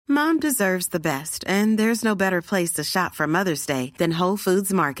Mom deserves the best, and there's no better place to shop for Mother's Day than Whole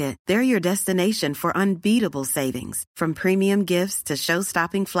Foods Market. They're your destination for unbeatable savings, from premium gifts to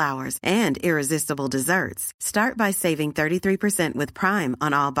show-stopping flowers and irresistible desserts. Start by saving 33% with Prime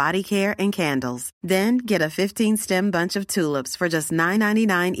on all body care and candles. Then get a 15-stem bunch of tulips for just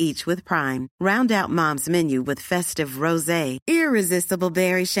 $9.99 each with Prime. Round out Mom's menu with festive rosé, irresistible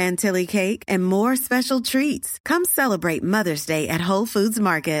berry chantilly cake, and more special treats. Come celebrate Mother's Day at Whole Foods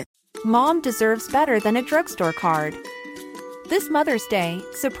Market. Mom deserves better than a drugstore card. This Mother's Day,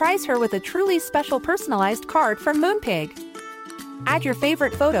 surprise her with a truly special personalized card from Moonpig. Add your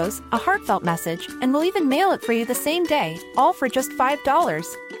favorite photos, a heartfelt message, and we'll even mail it for you the same day, all for just $5.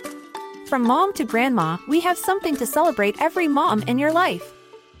 From mom to grandma, we have something to celebrate every mom in your life.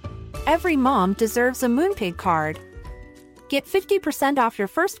 Every mom deserves a Moonpig card. Get 50% off your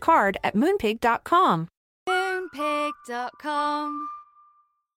first card at moonpig.com. Moonpig.com.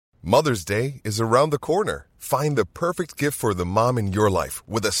 Mother's Day is around the corner. Find the perfect gift for the mom in your life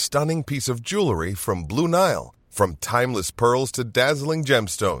with a stunning piece of jewelry from Blue Nile. From timeless pearls to dazzling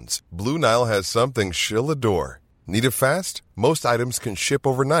gemstones, Blue Nile has something she'll adore. Need it fast? Most items can ship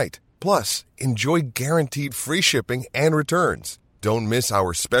overnight. Plus, enjoy guaranteed free shipping and returns. Don't miss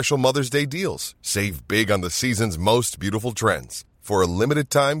our special Mother's Day deals. Save big on the season's most beautiful trends. For a limited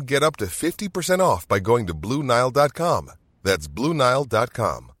time, get up to 50% off by going to BlueNile.com. That's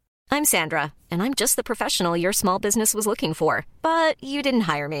BlueNile.com. I'm Sandra, and I'm just the professional your small business was looking for. But you didn't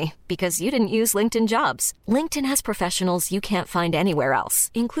hire me because you didn't use LinkedIn Jobs. LinkedIn has professionals you can't find anywhere else,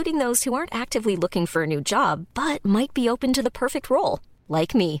 including those who aren't actively looking for a new job, but might be open to the perfect role,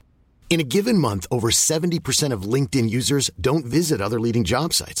 like me. In a given month, over 70% of LinkedIn users don't visit other leading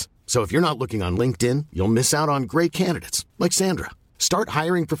job sites. So if you're not looking on LinkedIn, you'll miss out on great candidates like Sandra. Start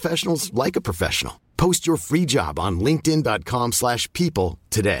hiring professionals like a professional. Post your free job on linkedin.com/people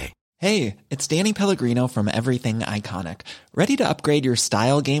today. Hey, it's Danny Pellegrino from Everything Iconic. Ready to upgrade your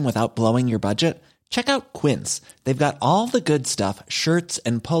style game without blowing your budget? Check out Quince. They've got all the good stuff, shirts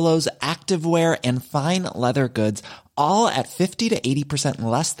and polos, activewear, and fine leather goods, all at 50 to 80%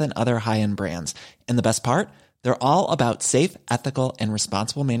 less than other high-end brands. And the best part? They're all about safe, ethical, and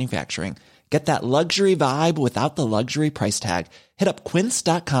responsible manufacturing. Get that luxury vibe without the luxury price tag. Hit up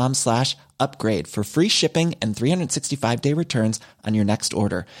quince.com/upgrade for free shipping and 365-day returns on your next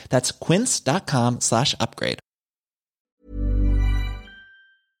order. That's quince.com/upgrade.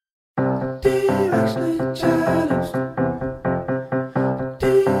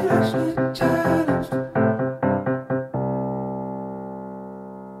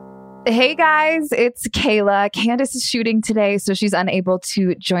 Hey guys, it's Kayla. Candace is shooting today, so she's unable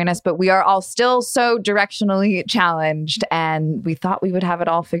to join us, but we are all still so directionally challenged, and we thought we would have it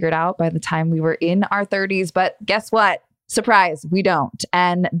all figured out by the time we were in our 30s, but guess what? Surprise, we don't.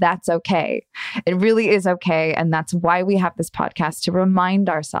 And that's okay. It really is okay. And that's why we have this podcast, to remind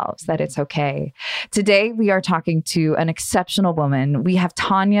ourselves that it's okay. Today, we are talking to an exceptional woman. We have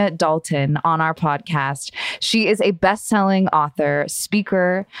Tanya Dalton on our podcast. She is a best-selling author,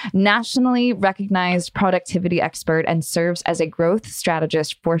 speaker, nationally recognized productivity expert, and serves as a growth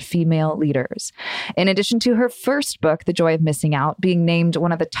strategist for female leaders. In addition to her first book, The Joy of Missing Out, being named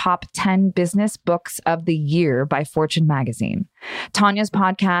one of the top 10 business books of the year by Fortune magazine. Tanya's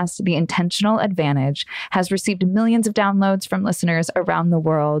podcast, The Intentional Advantage, has received millions of downloads from listeners around the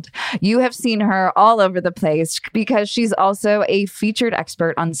world. You have seen her all over the place because she's also a featured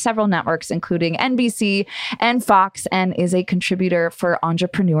expert on several networks, including NBC and Fox, and is a contributor for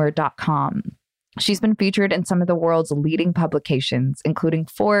Entrepreneur.com. She's been featured in some of the world's leading publications, including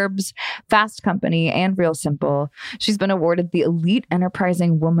Forbes, Fast Company, and Real Simple. She's been awarded the Elite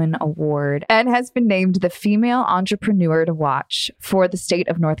Enterprising Woman Award and has been named the Female Entrepreneur to Watch for the state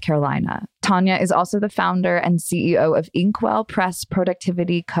of North Carolina. Tanya is also the founder and CEO of Inkwell Press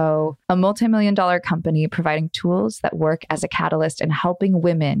Productivity Co., a multi-million-dollar company providing tools that work as a catalyst in helping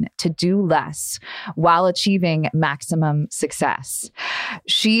women to do less while achieving maximum success.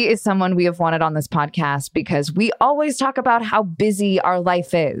 She is someone we have wanted on this podcast because we always talk about how busy our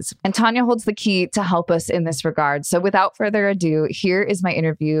life is. And Tanya holds the key to help us in this regard. So without further ado, here is my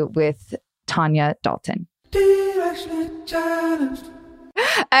interview with Tanya Dalton.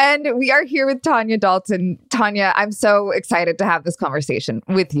 And we are here with Tanya Dalton. Tanya, I'm so excited to have this conversation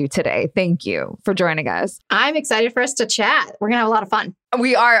with you today. Thank you for joining us. I'm excited for us to chat. We're going to have a lot of fun.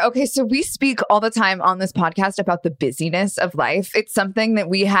 We are. Okay, so we speak all the time on this podcast about the busyness of life. It's something that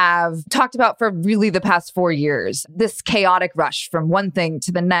we have talked about for really the past 4 years, this chaotic rush from one thing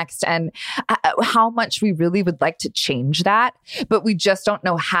to the next, and how much we really would like to change that, but we just don't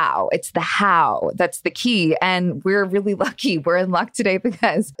know how. It's the how that's the key. And we're really lucky. We're in luck today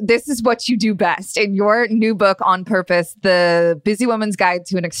because because this is what you do best. In your new book, On Purpose, The Busy Woman's Guide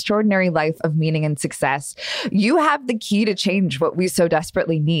to an Extraordinary Life of Meaning and Success, you have the key to change what we so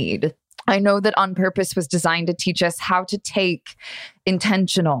desperately need. I know that On Purpose was designed to teach us how to take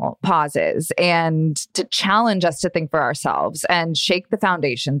intentional pauses and to challenge us to think for ourselves and shake the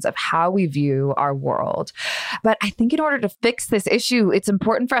foundations of how we view our world. But I think in order to fix this issue, it's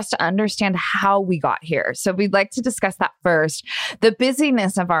important for us to understand how we got here. So we'd like to discuss that first. The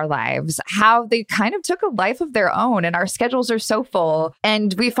busyness of our lives, how they kind of took a life of their own and our schedules are so full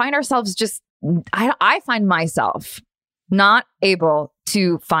and we find ourselves I find myself not able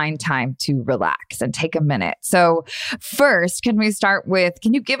to find time to relax and take a minute. So first, can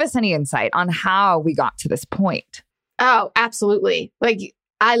you give us any insight on how we got to this point? Oh, absolutely.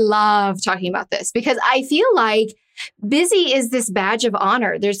 I love talking about this because I feel like busy is this badge of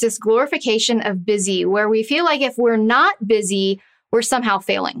honor. There's this glorification of busy where we feel like if we're not busy, we're somehow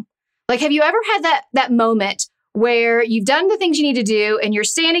failing. Have you ever had that moment where you've done the things you need to do and you're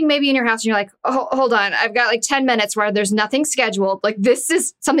standing maybe in your house and you're like, oh, hold on, I've got 10 minutes where there's nothing scheduled.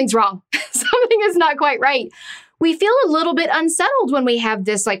 Something's wrong. Something is not quite right. We feel a little bit unsettled when we have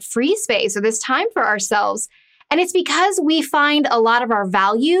this free space or this time for ourselves. And it's because we find a lot of our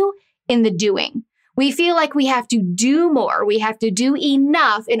value in the doing. We feel like we have to do more. We have to do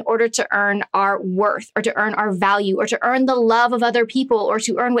enough in order to earn our worth or to earn our value or to earn the love of other people or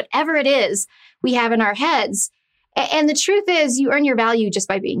to earn whatever it is we have in our heads. And the truth is, you earn your value just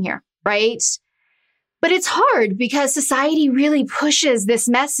by being here, right? But it's hard because society really pushes this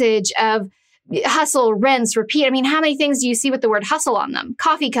message of hustle, rinse, repeat. I mean, how many things do you see with the word hustle on them?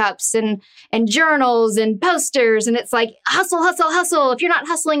 Coffee cups and journals and posters. And it's like, hustle, hustle, hustle. If you're not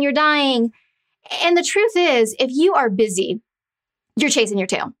hustling, you're dying. And the truth is, if you are busy, you're chasing your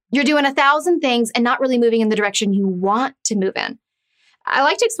tail. You're doing 1,000 things and not really moving in the direction you want to move in. I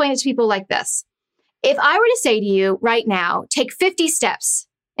like to explain it to people like this. If I were to say to you right now, take 50 steps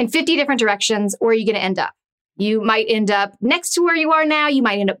in 50 different directions, where are you going to end up? You might end up next to where you are now. You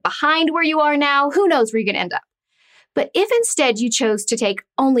might end up behind where you are now. Who knows where you're going to end up? But if instead you chose to take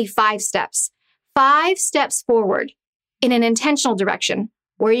only 5 steps forward in an intentional direction,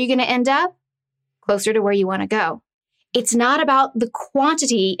 where are you going to end up? Closer to where you want to go. It's not about the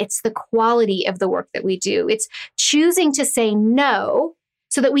quantity, it's the quality of the work that we do. It's choosing to say no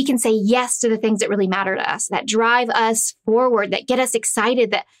so that we can say yes to the things that really matter to us, that drive us forward, that get us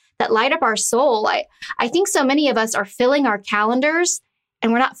excited, that light up our soul. I think so many of us are filling our calendars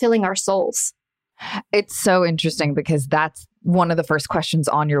and we're not filling our souls. It's so interesting because that's one of the first questions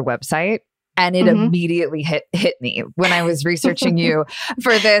on your website. And it immediately hit me when I was researching you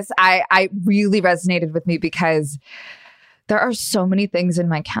for this. I really resonated with me because there are so many things in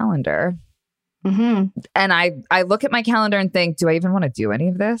my calendar. Mm-hmm. And I look at my calendar and think, do I even want to do any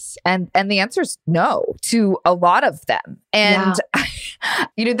of this? And the answer is no to a lot of them. And,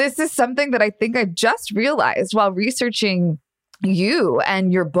 this is something that I think I just realized while researching you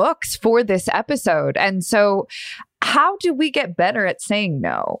and your books for this episode. And so how do we get better at saying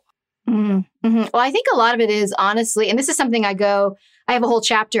no? Mm-hmm. Mm-hmm. Well, I think a lot of it is honestly, and this is something I have a whole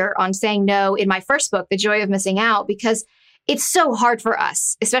chapter on saying no in my first book, The Joy of Missing Out, because it's so hard for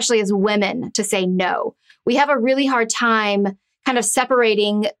us, especially as women, to say no. We have a really hard time kind of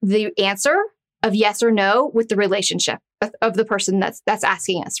separating the answer of yes or no with the relationship of the person that's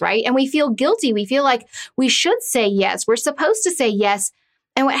asking us, right? And we feel guilty. We feel like we should say yes. We're supposed to say yes.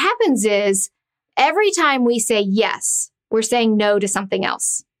 And what happens is every time we say yes, we're saying no to something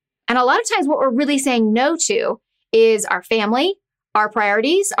else. And a lot of times what we're really saying no to is our family, our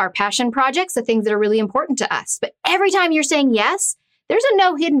priorities, our passion projects, the things that are really important to us. But every time you're saying yes, there's a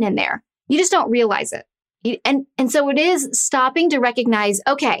no hidden in there. You just don't realize it. And so it is stopping to recognize,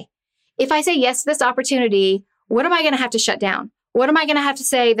 okay, if I say yes to this opportunity, what am I going to have to shut down? What am I going to have to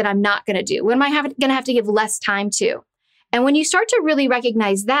say that I'm not going to do? What am I going to have to give less time to? And when you start to really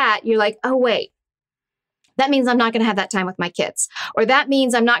recognize that, you're like, oh, wait, that means I'm not going to have that time with my kids. Or that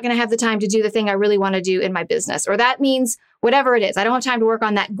means I'm not going to have the time to do the thing I really want to do in my business. Or that means whatever it is, I don't have time to work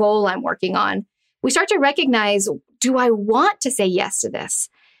on that goal I'm working on. We start to recognize, do I want to say yes to this?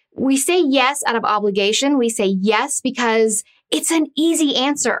 We say yes out of obligation. We say yes because it's an easy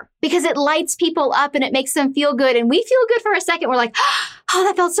answer, because it lights people up and it makes them feel good. And we feel good for a second. We're like, oh,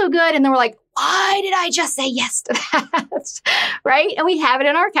 that felt so good. And then we're like, why did I just say yes to that? Right? And we have it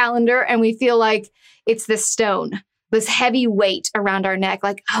in our calendar and we feel like it's this stone, this heavy weight around our neck,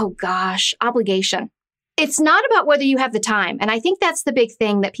 like, oh gosh, obligation. It's not about whether you have the time. And I think that's the big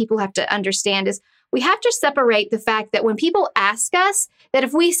thing that people have to understand is we have to separate the fact that when people ask us, that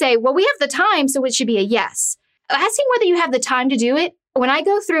if we say, well, we have the time, so it should be a yes. Asking whether you have the time to do it when I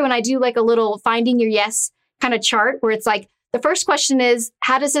go through and I do like a little finding your yes kind of chart where it's like, the first question is,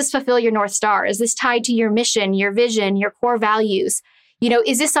 how does this fulfill your North Star? Is this tied to your mission, your vision, your core values?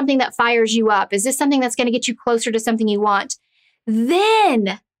 Is this something that fires you up? Is this something that's going to get you closer to something you want?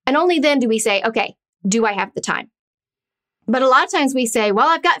 Then, and only then do we say, okay, do I have the time? But a lot of times we say, well,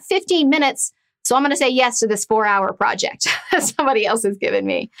 I've got 15 minutes, so I'm going to say yes to this 4-hour project that somebody else has given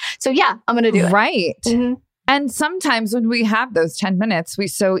me. So yeah, I'm going to do it. Right. Mm-hmm. And sometimes when we have those 10 minutes, we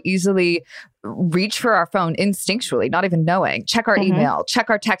so easily reach for our phone instinctually, not even knowing, check our email, check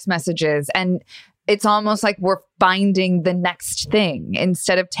our text messages. And it's almost like we're finding the next thing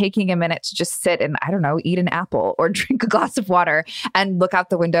instead of taking a minute to just sit and, I don't know, eat an apple or drink a glass of water and look out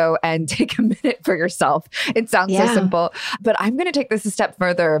the window and take a minute for yourself. It sounds so simple, but I'm going to take this a step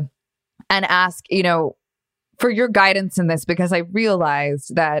further and ask, for your guidance in this, because I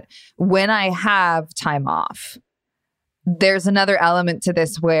realized that when I have time off, there's another element to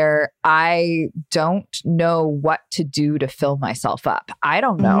this where I don't know what to do to fill myself up. I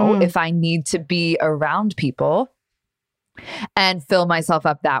don't know if I need to be around people and fill myself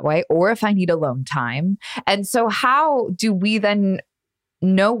up that way, or if I need alone time. And so how do we then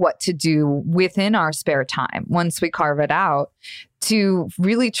know what to do within our spare time once we carve it out to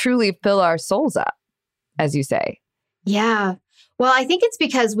really truly fill our souls up, as you say? Yeah. Well, I think it's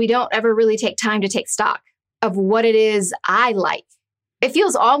because we don't ever really take time to take stock of what it is I like. It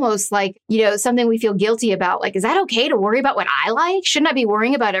feels almost like, something we feel guilty about. Like, is that okay to worry about what I like? Shouldn't I be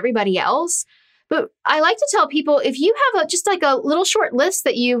worrying about everybody else? But I like to tell people, if you have just like a little short list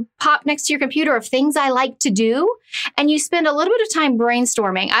that you pop next to your computer of things I like to do, and you spend a little bit of time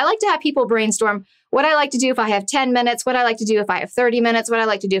brainstorming. I like to have people brainstorm what I like to do if I have 10 minutes, what I like to do if I have 30 minutes, what I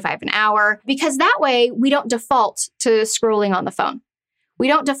like to do if I have an hour, because that way we don't default to scrolling on the phone. We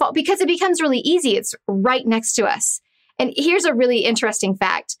don't default because it becomes really easy. It's right next to us. And here's a really interesting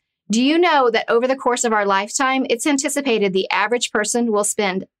fact. Do you know that over the course of our lifetime, it's anticipated the average person will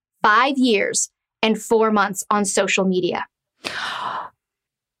spend 5 years and 4 months on social media?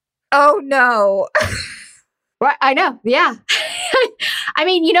 Oh, no. Right, I know. Yeah. I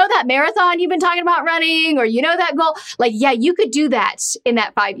mean, that marathon you've been talking about running, or that goal, like, yeah, you could do that in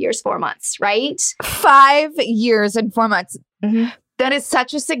that 5 years, 4 months, right? 5 years and 4 months. Mm-hmm. That is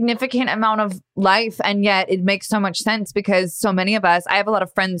such a significant amount of life. And yet it makes so much sense because so many of us, I have a lot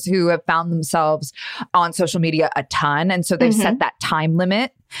of friends who have found themselves on social media a ton. And so they've set that time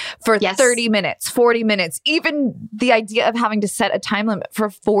limit for 30 minutes, 40 minutes, even the idea of having to set a time limit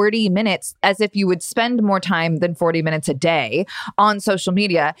for 40 minutes as if you would spend more time than 40 minutes a day on social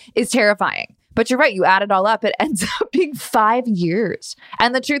media is terrifying. But you're right. You add it all up, it ends up being 5 years.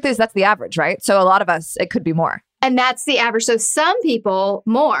 And the truth is that's the average, right? So a lot of us, it could be more. And that's the average. So some people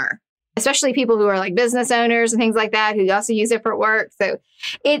more, especially people who are like business owners and things like that, who also use it for work. So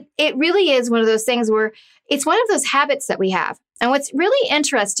it really is one of those things where it's one of those habits that we have. And what's really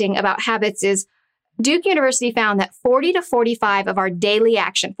interesting about habits is Duke University found that 40 to 45 of our daily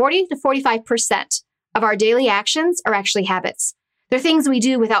action, 40 to 45% of our daily actions are actually habits. They're things we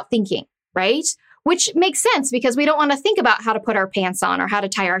do without thinking, right? Which makes sense because we don't want to think about how to put our pants on or how to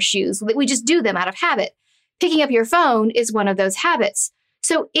tie our shoes. We just do them out of habit. Picking up your phone is one of those habits.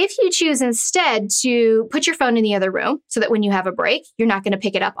 So if you choose instead to put your phone in the other room so that when you have a break, you're not going to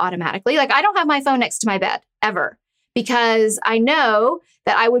pick it up automatically. Like, I don't have my phone next to my bed ever because I know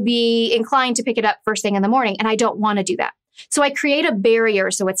that I would be inclined to pick it up first thing in the morning, and I don't want to do that. So I create a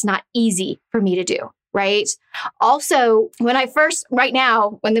barrier so it's not easy for me to do, right? Also, right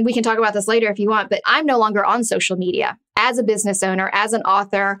now, when we can talk about this later if you want, but I'm no longer on social media. As a business owner, as an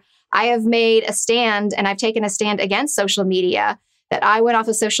author, I have made a stand, and I've taken a stand against social media, that I went off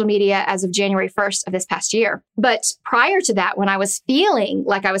of social media as of January 1st of this past year. But prior to that, when I was feeling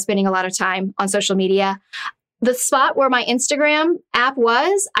like I was spending a lot of time on social media, the spot where my Instagram app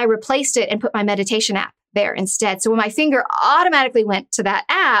was, I replaced it and put my meditation app there instead. So when my finger automatically went to that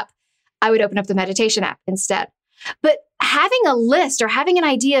app, I would open up the meditation app instead. But having a list or having an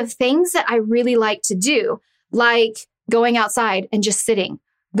idea of things that I really like to do, like going outside and just sitting,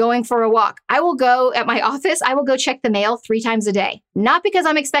 going for a walk. I will go at my office. I will go check the mail 3 times a day. Not because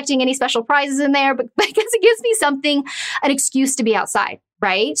I'm expecting any special prizes in there, but because it gives me an excuse to be outside,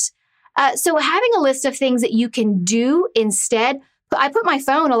 right? So having a list of things that you can do instead. I put my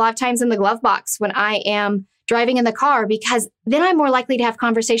phone a lot of times in the glove box when I am driving in the car, because then I'm more likely to have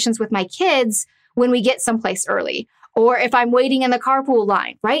conversations with my kids when we get someplace early, or if I'm waiting in the carpool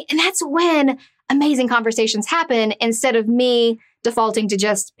line, right? And that's when amazing conversations happen instead of me defaulting to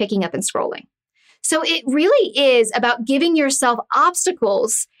just picking up and scrolling. So it really is about giving yourself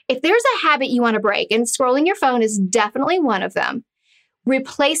obstacles. If there's a habit you want to break, and scrolling your phone is definitely one of them,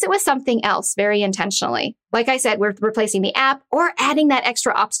 replace it with something else very intentionally. Like I said, we're replacing the app or adding that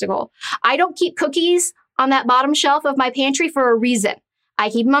extra obstacle. I don't keep cookies on that bottom shelf of my pantry for a reason. I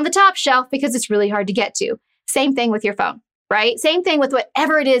keep them on the top shelf because it's really hard to get to. Same thing with your phone, right? Same thing with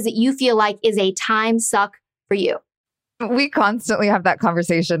whatever it is that you feel like is a time suck for you. We constantly have that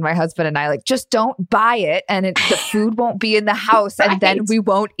conversation, my husband and I, like, just don't buy it and the food won't be in the house and then we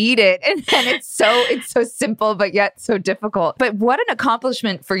won't eat it. And it's so simple, but yet so difficult. But what an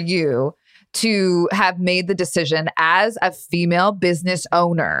accomplishment for you to have made the decision as a female business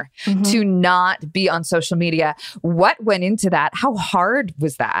owner to not be on social media. What went into that? How hard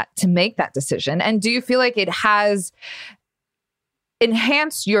was that to make that decision? And do you feel like it has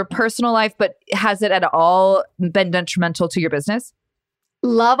enhanced your personal life, but has it at all been detrimental to your business?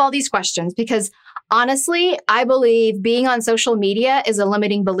 Love all these questions because honestly, I believe being on social media is a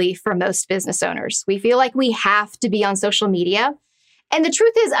limiting belief for most business owners. We feel like we have to be on social media. And the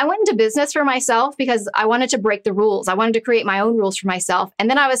truth is, I went into business for myself because I wanted to break the rules. I wanted to create my own rules for myself. And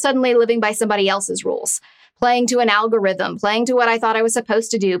then I was suddenly living by somebody else's rules, playing to an algorithm, playing to what I thought I was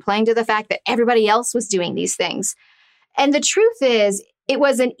supposed to do, playing to the fact that everybody else was doing these things. And the truth is, it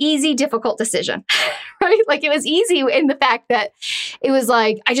was an easy, difficult decision, right? Like it was easy in the fact that it was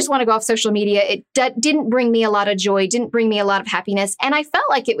like, I just want to go off social media. It didn't bring me a lot of joy, didn't bring me a lot of happiness. And I felt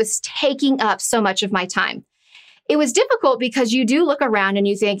like it was taking up so much of my time. It was difficult because you do look around and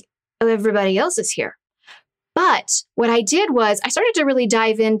you think, oh, everybody else is here. But what I did was I started to really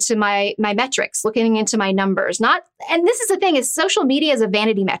dive into my metrics, looking into my numbers. And this is the thing, is social media is a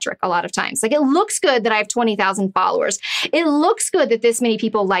vanity metric a lot of times. Like it looks good that I have 20,000 followers. It looks good that this many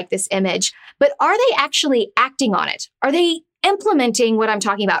people like this image, but are they actually acting on it? Are they implementing what I'm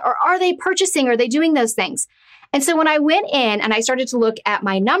talking about? Or are they purchasing? Are they doing those things? And so when I went in and I started to look at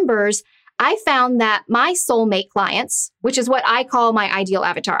my numbers, I found that my soulmate clients, which is what I call my ideal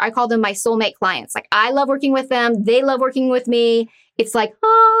avatar, I call them my soulmate clients. Like I love working with them. They love working with me. It's like,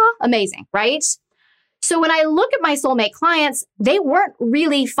 amazing, right? So when I look at my soulmate clients, they weren't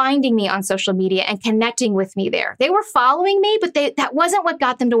really finding me on social media and connecting with me there. They were following me, but that wasn't what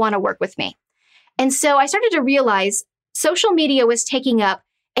got them to want to work with me. And so I started to realize social media was taking up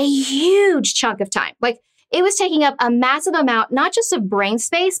a huge chunk of time. Like it was taking up a massive amount, not just of brain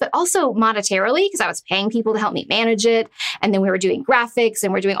space, but also monetarily, because I was paying people to help me manage it. And then we were doing graphics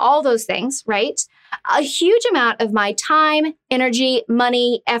and we're doing all those things, right? A huge amount of my time, energy,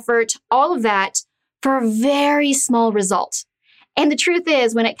 money, effort, all of that for a very small result. And the truth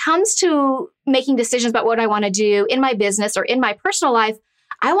is, when it comes to making decisions about what I want to do in my business or in my personal life,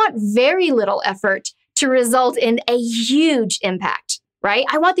 I want very little effort to result in a huge impact, right?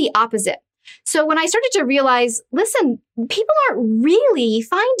 I want the opposite. So when I started to realize, listen, people aren't really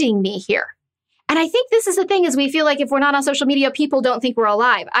finding me here. And I think this is the thing, is we feel like if we're not on social media, people don't think we're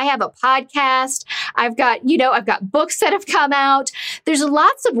alive. I have a podcast. I've got books that have come out. There's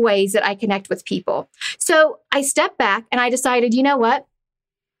lots of ways that I connect with people. So I stepped back and I decided, you know what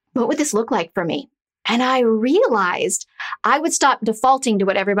would this look like for me? And I realized I would stop defaulting to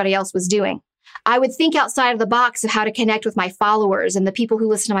what everybody else was doing. I would think outside of the box of how to connect with my followers and the people who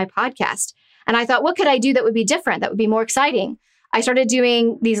listen to my podcast. And I thought, what could I do that would be different, that would be more exciting? I started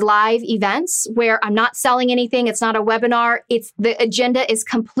doing these live events where I'm not selling anything. It's not a webinar. The agenda is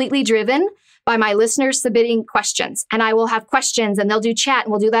completely driven by my listeners submitting questions. And I will have questions and they'll do chat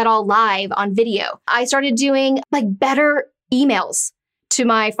and we'll do that all live on video. I started doing better emails to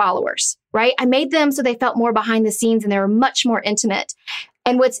my followers, right? I made them so they felt more behind the scenes and they were much more intimate.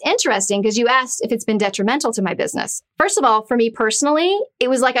 And what's interesting, because you asked if it's been detrimental to my business. First of all, for me personally,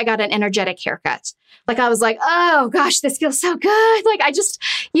 it was like I got an energetic haircut. Like I was like, oh gosh, this feels so good. Like I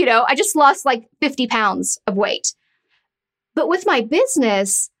just lost 50 pounds of weight. But with my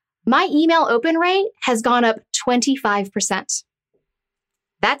business, my email open rate has gone up 25%.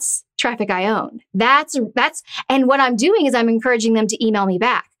 That's traffic I own. And what I'm doing is I'm encouraging them to email me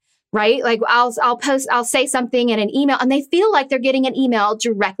back. Right? Like I'll say something in an email and they feel like they're getting an email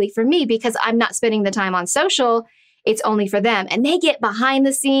directly from me because I'm not spending the time on social. It's only for them. And they get behind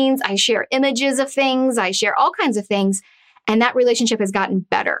the scenes. I share images of things. I share all kinds of things. And that relationship has gotten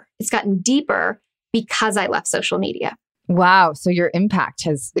better. It's gotten deeper because I left social media. Wow. So your impact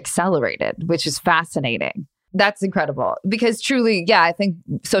has accelerated, which is fascinating. That's incredible because truly, I think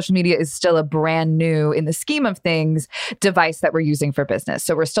social media is still a brand new, in the scheme of things, device that we're using for business.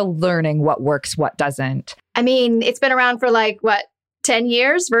 So we're still learning what works, what doesn't. I mean, it's been around for 10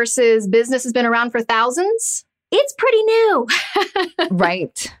 years versus business has been around for thousands. It's pretty new.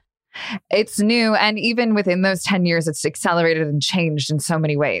 Right. It's new. And even within those 10 years, it's accelerated and changed in so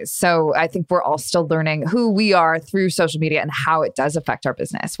many ways. So I think we're all still learning who we are through social media and how it does affect our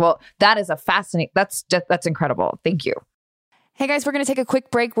business. Well, that is that's incredible. Thank you. Hey guys, we're going to take a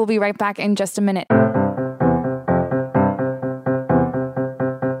quick break. We'll be right back in just a minute.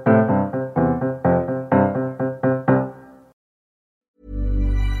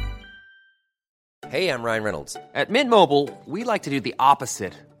 Hey, I'm Ryan Reynolds. At Mint Mobile, we like to do the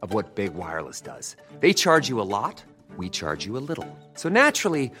opposite of what Big Wireless does. They charge you a lot, we charge you a little. So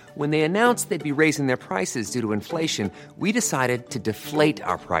naturally, when they announced they'd be raising their prices due to inflation, we decided to deflate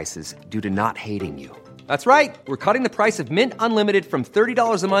our prices due to not hating you. That's right. We're cutting the price of Mint Unlimited from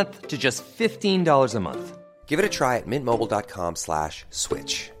 $30 a month to just $15 a month. Give it a try at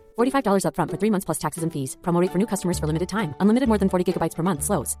mintmobile.com/switch. $45 up front for 3 months plus taxes and fees. Promo rate for new customers for limited time. Unlimited more than 40 gigabytes per month.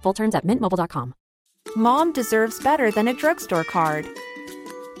 Slows full terms at mintmobile.com. Mom deserves better than a drugstore card.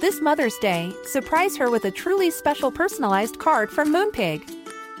 This Mother's Day, surprise her with a truly special personalized card from Moonpig.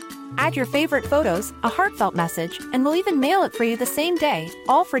 Add your favorite photos, a heartfelt message, and we'll even mail it for you the same day,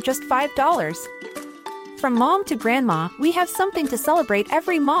 all for just $5. From mom to grandma, we have something to celebrate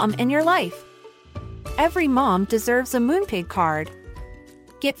every mom in your life. Every mom deserves a Moonpig card.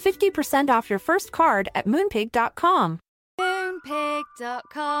 Get 50% off your first card at moonpig.com.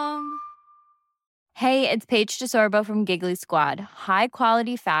 Moonpig.com. Hey, it's Paige DeSorbo from Giggly Squad. High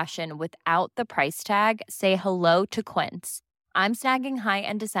quality fashion without the price tag. Say hello to Quince. I'm snagging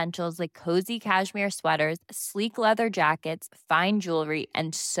high-end essentials like cozy cashmere sweaters, sleek leather jackets, fine jewelry,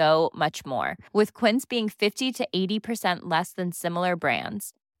 and so much more. With Quince being 50 to 80% less than similar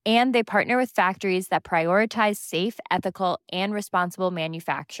brands. And they partner with factories that prioritize safe, ethical, and responsible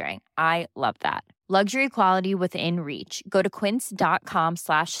manufacturing. I love that. Luxury quality within reach. Go to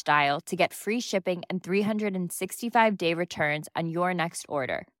quince.com/style to get free shipping and 365-day returns on your next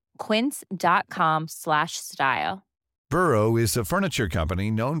order. Quince.com/style. Burrow is a furniture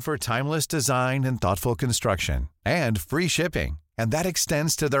company known for timeless design and thoughtful construction and free shipping. And that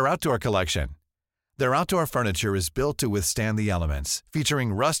extends to their outdoor collection. Their outdoor furniture is built to withstand the elements,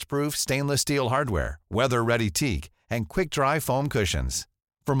 featuring rust-proof stainless steel hardware, weather-ready teak, and quick-dry foam cushions.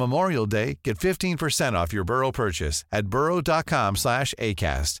 For Memorial Day, get 15% off your Burrow purchase at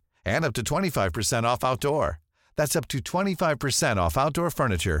burrow.com/acast and up to 25% off outdoor. That's up to 25% off outdoor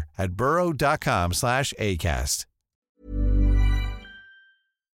furniture at burrow.com/acast.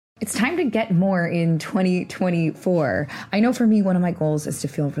 It's time to get more in 2024. I know for me, one of my goals is to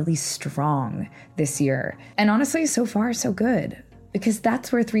feel really strong this year. And honestly, so far, so good. Because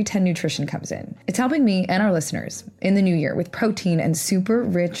that's where 310 Nutrition comes in. It's helping me and our listeners in the new year with protein and super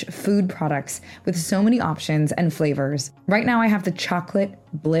rich food products with so many options and flavors. Right now I have the chocolate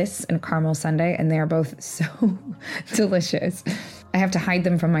bliss and caramel sundae, and they are both so delicious. I have to hide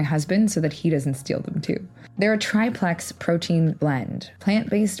them from my husband so that he doesn't steal them too. They're a triplex protein blend,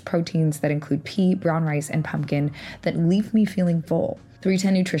 plant-based proteins that include pea, brown rice, and pumpkin that leave me feeling full.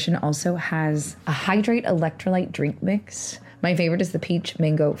 310 Nutrition also has a Hydrate electrolyte drink mix. My favorite is the peach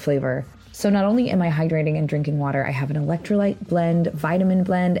mango flavor. So not only am I hydrating and drinking water, I have an electrolyte blend, vitamin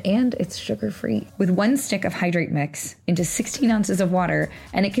blend, and it's sugar-free. With 1 stick of Hydrate mix into 16 ounces of water,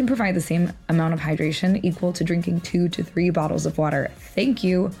 and it can provide the same amount of hydration equal to drinking 2 to 3 bottles of water. Thank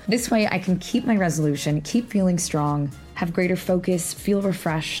you. This way I can keep my resolution, keep feeling strong, have greater focus, feel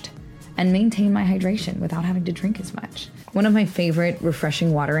refreshed, and maintain my hydration without having to drink as much. One of my favorite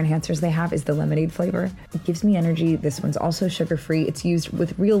refreshing water enhancers they have is the lemonade flavor. It gives me energy. This one's also sugar-free. It's used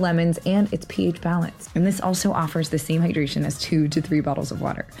with real lemons and it's pH balanced. And this also offers the same hydration as 2 to 3 bottles of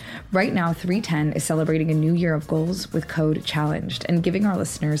water. Right now, 310 is celebrating a new year of goals with code CHALLENGED and giving our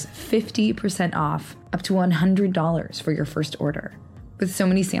listeners 50% off up to $100 for your first order. With so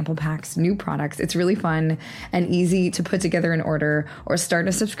many sample packs, new products, it's really fun and easy to put together an order or start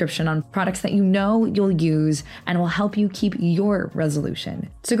a subscription on products that you know you'll use and will help you keep your resolution.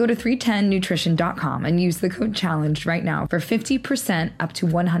 So go to 310nutrition.com and use the code CHALLENGED right now for 50% up to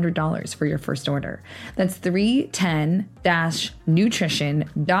 $100 for your first order. That's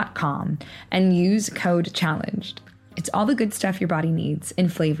 310-nutrition.com and use code CHALLENGED. It's all the good stuff your body needs in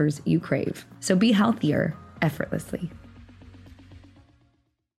flavors you crave. So be healthier effortlessly.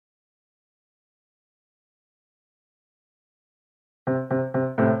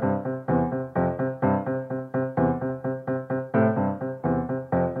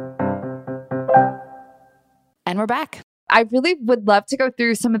 And we're back. I really would love to go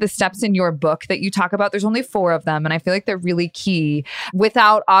through some of the steps in your book that you talk about. There's only 4 of them, and I feel like they're really key.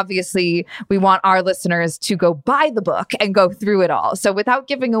 Without, obviously, we want our listeners to go buy the book and go through it all. So without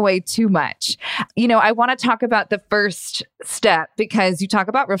giving away too much, I want to talk about the first step because you talk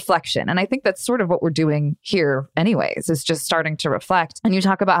about reflection. And I think that's sort of what we're doing here anyways, is just starting to reflect. And you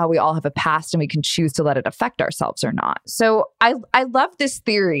talk about how we all have a past and we can choose to let it affect ourselves or not. So I love this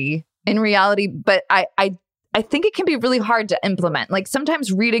theory in reality, but I think it can be really hard to implement. Like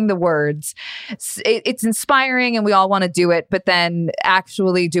sometimes reading the words, it's inspiring and we all want to do it, but then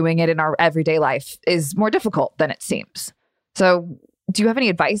actually doing it in our everyday life is more difficult than it seems. So do you have any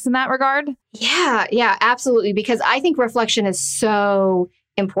advice in that regard? Yeah, absolutely. Because I think reflection is so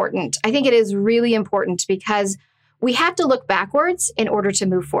important. I think it is really important because we have to look backwards in order to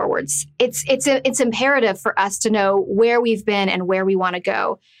move forwards. It's imperative for us to know where we've been and where we want to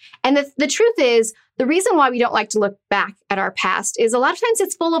go. And the truth is, the reason why we don't like to look back at our past is a lot of times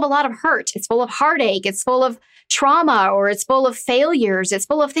it's full of a lot of hurt. It's full of heartache. It's full of trauma, or it's full of failures. It's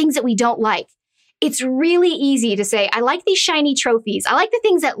full of things that we don't like. It's really easy to say, I like these shiny trophies. I like the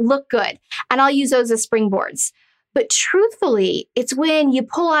things that look good, and I'll use those as springboards. But truthfully, it's when you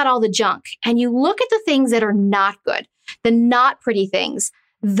pull out all the junk and you look at the things that are not good, the not pretty things,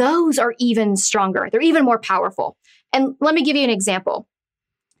 those are even stronger. They're even more powerful. And let me give you an example.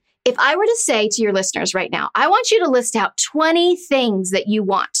 If I were to say to your listeners right now, I want you to list out 20 things that you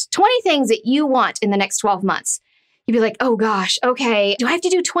want, 20 things that you want in the next 12 months. You'd be like, oh gosh, okay, do I have to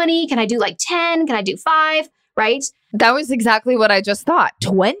do 20? Can I do like 10? Can I do 5? Right? That was exactly what I just thought.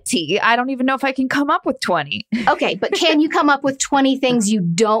 20? I don't even know if I can come up with 20. Okay, but can you come up with 20 things you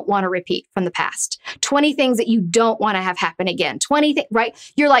don't want to repeat from the past? 20 things that you don't want to have happen again? 20 things, right?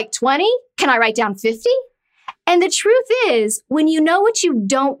 You're like, 20? Can I write down 50? And the truth is, when you know what you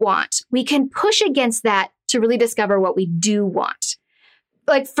don't want, we can push against that to really discover what we do want.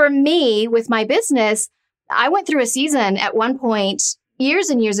 Like for me, with my business, I went through a season at one point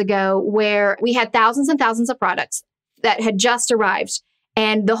years and years ago where we had thousands and thousands of products that had just arrived,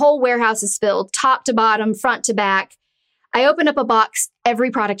 and the whole warehouse is filled top to bottom, front to back. I open up a box,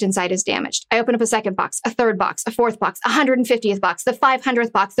 every product inside is damaged. I open up a second box, a third box, a fourth box, 150th box, the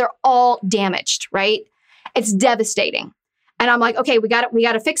 500th box. They're all damaged, right? It's devastating. And I'm like, okay, we got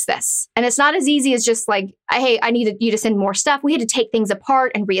to fix this. And it's not as easy as just like, hey, I needed you to send more stuff. We had to take things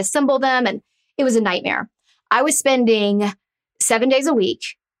apart and reassemble them. And it was a nightmare. I was spending 7 days a week,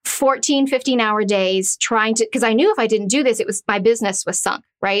 14, 15-hour days trying to, because I knew if I didn't do this, my business was sunk,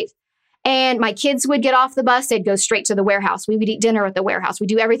 right? And my kids would get off the bus. They'd go straight to the warehouse. We would eat dinner at the warehouse. We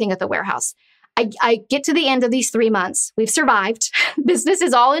do everything at the warehouse. I get to the end of these 3 months. We've survived. Business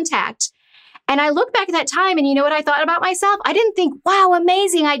is all intact. And I look back at that time and you know what I thought about myself? I didn't think, wow,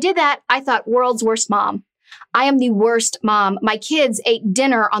 amazing, I did that. I thought, world's worst mom. I am the worst mom. My kids ate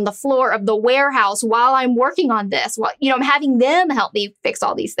dinner on the floor of the warehouse while I'm working on this. Well, I'm having them help me fix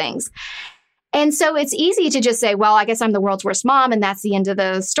all these things. And so it's easy to just say, well, I guess I'm the world's worst mom and that's the end of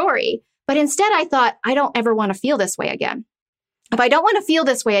the story. But instead I thought, I don't ever want to feel this way again. If I don't want to feel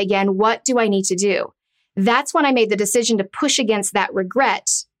this way again, what do I need to do? That's when I made the decision to push against that regret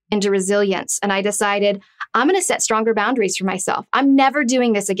into resilience. And I decided I'm going to set stronger boundaries for myself. I'm never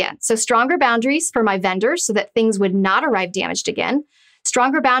doing this again. So stronger boundaries for my vendors so that things would not arrive damaged again.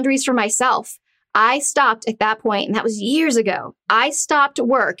 Stronger boundaries for myself. I stopped at that point, and that was years ago. I stopped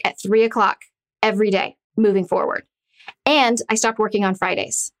work at 3:00 every day moving forward. And I stopped working on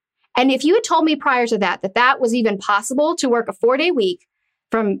Fridays. And if you had told me prior to that was even possible to work a 4-day week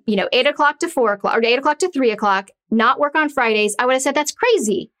from 8:00 to 4:00 or 8:00 to 3:00, not work on Fridays, I would have said that's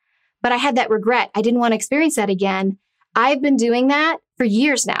crazy. But I had that regret. I didn't want to experience that again. I've been doing that for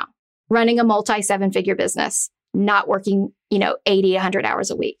years now, running a multi-7-figure business, not working, 80, 100 hours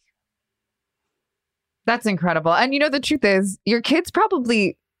a week. That's incredible. And the truth is, your kids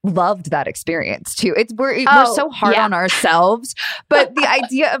probably loved that experience too. We're so hard on ourselves, but the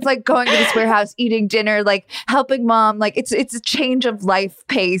idea of like going to this warehouse, eating dinner, like helping mom, like it's a change of life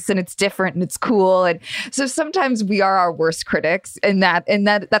pace and it's different and it's cool. And so sometimes we are our worst critics, and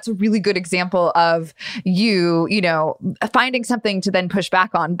that's a really good example of you finding something to then push back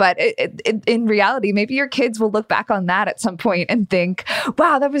on. But in reality, maybe your kids will look back on that at some point and think,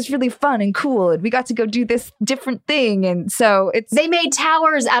 wow, that was really fun and cool. And we got to go do this different thing. And so they made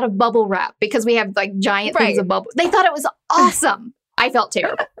towers out of bubble wrap because we have like giant things of bubble. They thought it was awesome. I felt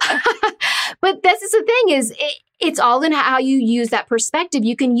terrible. But this is the thing is it's all in how you use that perspective.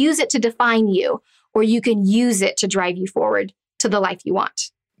 You can use it to define you, or you can use it to drive you forward to the life you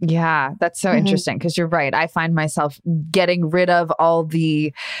want. Yeah, that's so interesting because you're right. I find myself getting rid of all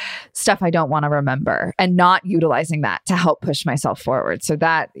the stuff I don't want to remember and not utilizing that to help push myself forward. So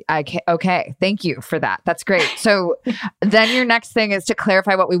okay, thank you for that. That's great. So then your next thing is to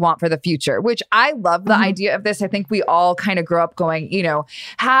clarify what we want for the future, which I love the idea of this. I think we all kind of grow up going,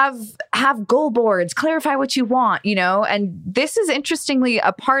 have goal boards, clarify what you want, and this is interestingly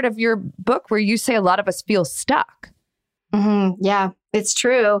a part of your book where you say a lot of us feel stuck. Yeah, it's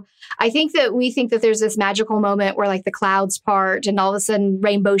true. I think that we think that there's this magical moment where like the clouds part and all of a sudden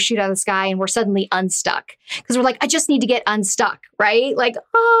rainbows shoot out of the sky and we're suddenly unstuck because we're like, I just need to get unstuck, right? Like,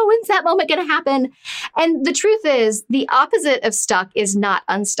 oh, when's that moment going to happen? And the truth is the opposite of stuck is not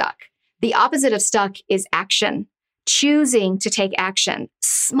unstuck. The opposite of stuck is action, choosing to take action,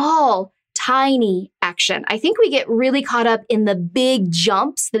 small, tiny action. I think we get really caught up in the big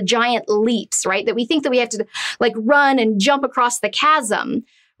jumps, the giant leaps, right? That we think that we have to like run and jump across the chasm,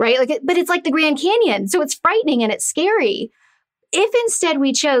 right? But it's like the Grand Canyon. So it's frightening and it's scary. If instead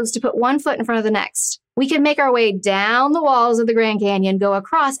we chose to put one foot in front of the next, we could make our way down the walls of the Grand Canyon, go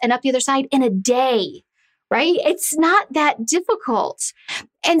across and up the other side in a day, right? It's not that difficult.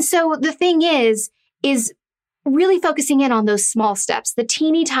 And so the thing is really focusing in on those small steps, the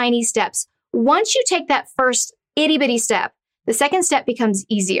teeny tiny steps. Once you take that first itty bitty step, the second step becomes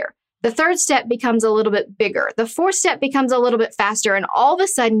easier. The third step becomes a little bit bigger. The fourth step becomes a little bit faster. And all of a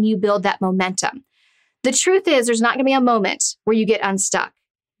sudden you build that momentum. The truth is there's not going to be a moment where you get unstuck.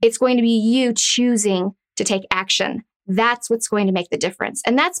 It's going to be you choosing to take action. That's what's going to make the difference.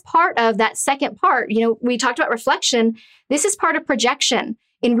 And that's part of that second part. We talked about reflection. This is part of projection.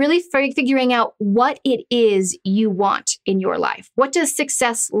 In really figuring out what it is you want in your life. What does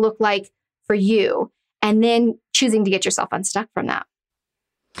success look like for you? And then choosing to get yourself unstuck from that.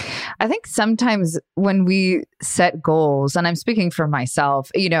 I think sometimes when we set goals, and I'm speaking for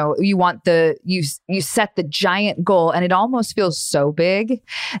myself, you want you set the giant goal and it almost feels so big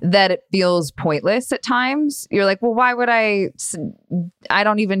that it feels pointless at times. You're like, well, why would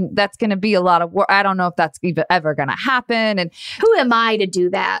that's going to be a lot of work. I don't know if that's even ever going to happen. And who am I to do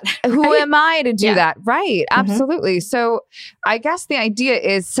that? Right? Who am I to do that? Right. Absolutely. So I guess the idea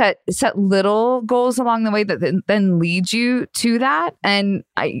is set little goals along the way that then lead you to that. And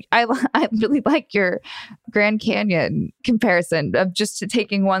I really like your Grand Canyon comparison of just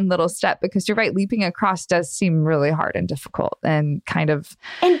taking one little step, because you're right, leaping across does seem really hard and difficult and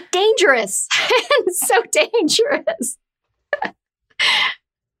and dangerous. And so dangerous.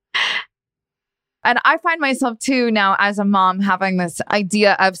 And I find myself too now as a mom having this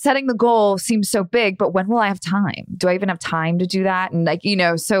idea of setting the goal seems so big, but when will I have time? Do I even have time to do that? And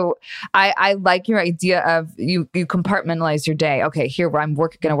so I like your idea of you compartmentalize your day. Okay, here where I'm going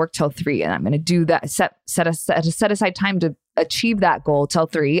to work till 3 and I'm going to do that, set aside time to achieve that goal till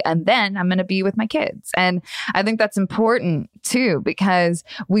 3, and then I'm going to be with my kids. And I think that's important too, because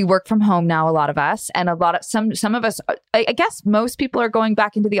we work from home now, a lot of us, and some of us, I guess most people are going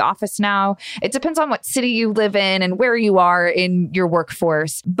back into the office now. It depends on what city you live in and where you are in your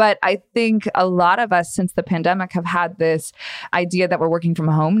workforce. But I think a lot of us since the pandemic have had this idea that we're working from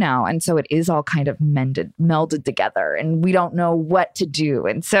home now. And so it is all kind of melded together and we don't know what to do.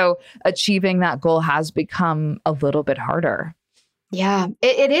 And so achieving that goal has become a little bit harder. Yeah,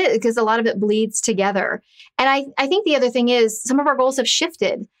 it is, because a lot of it bleeds together. And I think the other thing is some of our goals have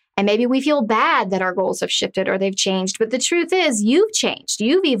shifted, and maybe we feel bad that our goals have shifted or they've changed. But the truth is you've changed,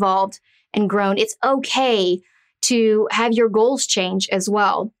 you've evolved and grown. It's okay to have your goals change as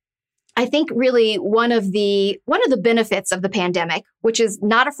well. I think really one of the benefits of the pandemic, which is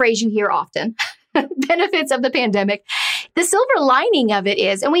not a phrase you hear often, benefits of the pandemic, the silver lining of it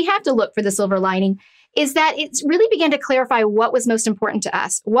is, and we have to look for the silver lining, is that it's really began to clarify what was most important to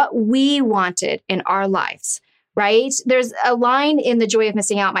us, what we wanted in our lives, right? There's a line in The Joy of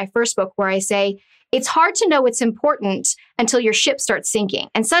Missing Out, my first book, where I say, it's hard to know what's important until your ship starts sinking.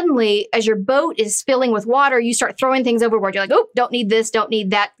 And suddenly, as your boat is filling with water, you start throwing things overboard. You're like, oh, don't need this, don't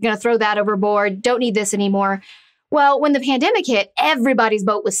need that, I'm going to throw that overboard, don't need this anymore. Well, when the pandemic hit, everybody's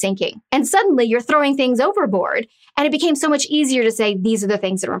boat was sinking. And suddenly you're throwing things overboard. And it became so much easier to say, these are the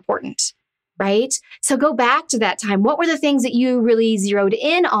things that are important. Right? So go back to that time. What were the things that you really zeroed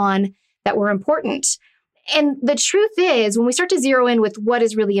in on that were important? And the truth is, when we start to zero in with what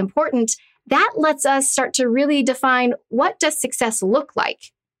is really important, that lets us start to really define, what does success look like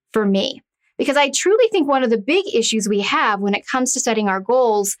for me? Because I truly think one of the big issues we have when it comes to setting our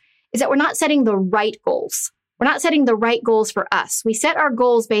goals is that we're not setting the right goals. We're not setting the right goals for us. We set our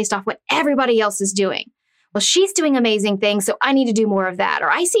goals based off what everybody else is doing. Well, she's doing amazing things, so I need to do more of that. Or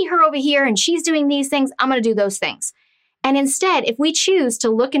I see her over here and she's doing these things, I'm going to do those things. And instead, if we choose to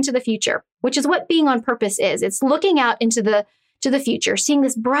look into the future, which is what being on purpose is, it's looking out into the to the future, seeing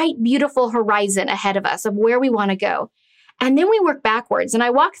this bright, beautiful horizon ahead of us of where we want to go. And then we work backwards. And I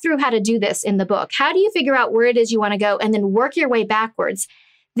walk through how to do this in the book. How do you figure out where it is you want to go and then work your way backwards?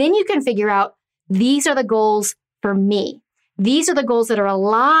 Then you can figure out, these are the goals for me. These are the goals that are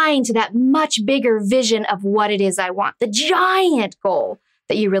aligned to that much bigger vision of what it is I want, the giant goal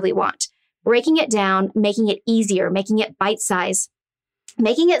that you really want. Breaking it down, making it easier, making it bite-sized,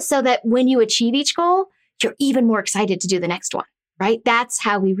 making it so that when you achieve each goal, you're even more excited to do the next one, right? That's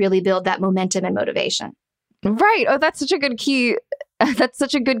how we really build that momentum and motivation. Right. Oh, that's such a good key. That's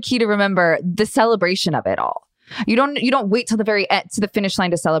such a good key to remember, the celebration of it all. You don't wait till the very end, to the finish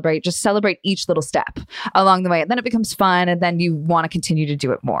line to celebrate. Just celebrate each little step along the way. And then it becomes fun. And then you want to continue to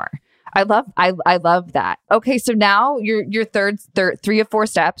do it more. I love that. Okay. So now your third 3 of 4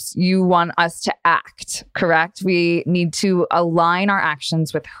 steps, you want us to act, correct? We need to align our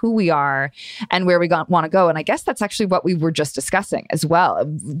actions with who we are and where we want to go. And I guess that's actually what we were just discussing as well.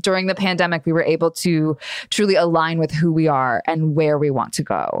 During the pandemic, we were able to truly align with who we are and where we want to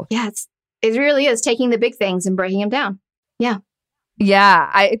go. Yeah, it really is taking the big things and breaking them down. Yeah. Yeah,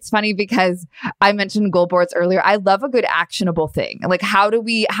 it's funny because I mentioned goal boards earlier. I love a good actionable thing. Like, how do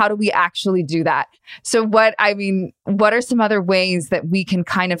we actually do that? So what are some other ways that we can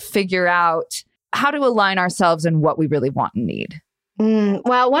kind of figure out how to align ourselves and what we really want and need?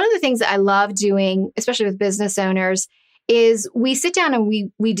 Well, one of the things that I love doing, especially with business owners, is we sit down and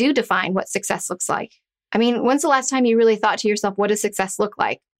we do define what success looks like. I mean, when's the last time you really thought to yourself, what does success look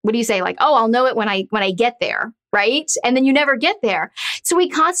like? What do you say? Like, oh, I'll know it when I get there, right? And then you never get there. So we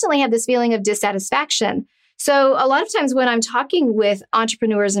constantly have this feeling of dissatisfaction. So a lot of times when I'm talking with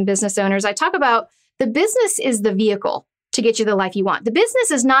entrepreneurs and business owners, I talk about the business is the vehicle to get you the life you want. The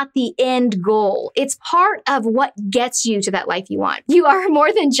business is not the end goal. It's part of what gets you to that life you want. You are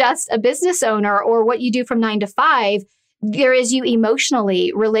more than just a business owner or what you do from 9 to 5. There is you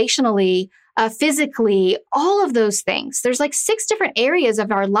emotionally, relationally, physically, all of those things. There's like 6 different areas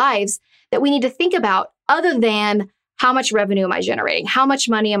of our lives that we need to think about other than how much revenue am I generating? How much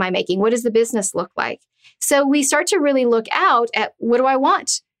money am I making? What does the business look like? So we start to really look out at, what do I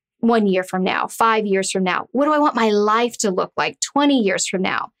want 1 year from now, 5 years from now? What do I want my life to look like 20 years from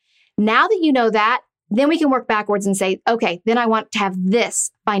now? Now that you know that, then we can work backwards and say, okay, then I want to have this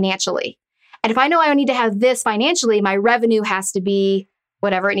financially. And if I know I need to have this financially, my revenue has to be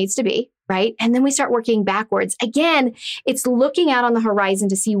whatever it needs to be, right? And then we start working backwards. Again, it's looking out on the horizon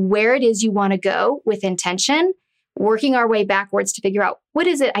to see where it is you want to go with intention, working our way backwards to figure out, what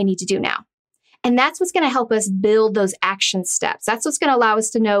is it I need to do now? And that's what's going to help us build those action steps. That's what's going to allow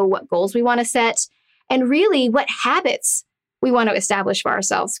us to know what goals we want to set and really what habits we want to establish for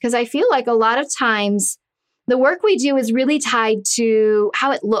ourselves. Because I feel like a lot of times the work we do is really tied to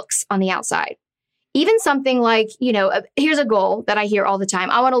how it looks on the outside. Even something like, here's a goal that I hear all the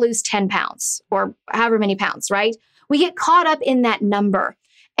time. I want to lose 10 pounds or however many pounds, right? We get caught up in that number.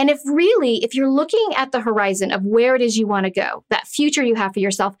 And if you're looking at the horizon of where it is you want to go, that future you have for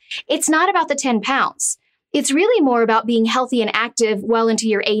yourself, it's not about the 10 pounds. It's really more about being healthy and active well into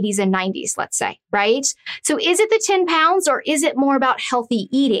your 80s and 90s, let's say, right? So is it the 10 pounds or is it more about healthy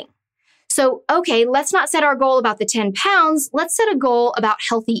eating? So, okay, let's not set our goal about the 10 pounds. Let's set a goal about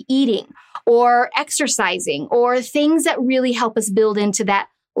healthy eating or exercising or things that really help us build into that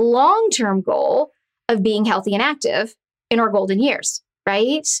long-term goal of being healthy and active in our golden years,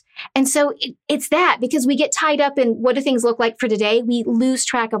 right? And so it's that, because we get tied up in what do things look like for today, we lose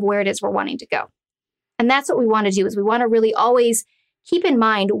track of where it is we're wanting to go. And that's what we want to do, is we want to really always keep in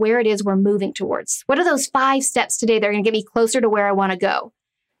mind where it is we're moving towards. What are those 5 steps today that are going to get me closer to where I want to go?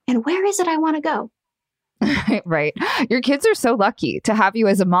 And where is it I want to go? Right. Your kids are so lucky to have you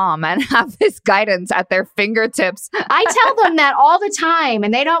as a mom and have this guidance at their fingertips. I tell them that all the time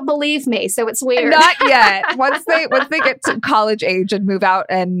and they don't believe me. So it's weird. Not yet. Once they get to college age and move out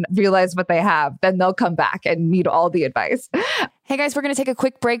and realize what they have, then they'll come back and need all the advice. Hey guys, we're going to take a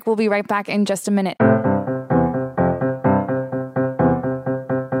quick break. We'll be right back in just a minute.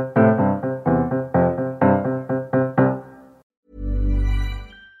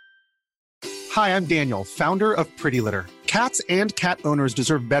 Hi, I'm Daniel, founder of Pretty Litter. Cats and cat owners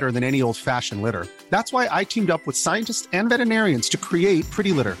deserve better than any old-fashioned litter. That's why I teamed up with scientists and veterinarians to create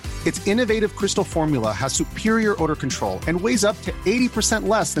Pretty Litter. Its innovative crystal formula has superior odor control and weighs up to 80%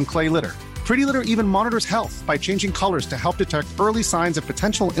 less than clay litter. Pretty Litter even monitors health by changing colors to help detect early signs of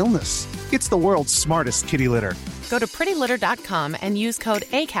potential illness. It's the world's smartest kitty litter. Go to prettylitter.com and use code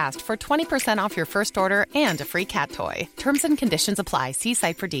ACAST for 20% off your first order and a free cat toy. Terms and conditions apply. See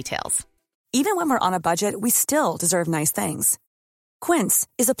site for details. Even when we're on a budget, we still deserve nice things. Quince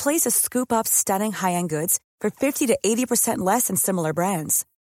is a place to scoop up stunning high-end goods for 50 to 80% less than similar brands.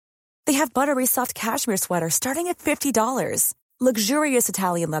 They have buttery soft cashmere sweaters starting at $50, luxurious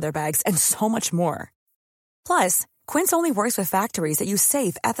Italian leather bags, and so much more. Plus, Quince only works with factories that use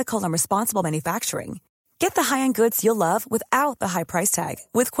safe, ethical, and responsible manufacturing. Get the high-end goods you'll love without the high price tag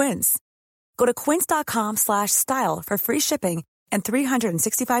with Quince. Go to quince.com/style for free shipping and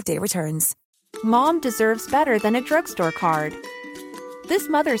 365-day returns. Mom deserves better than a drugstore card. This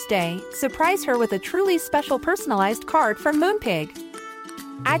Mother's Day, surprise her with a truly special personalized card from Moonpig.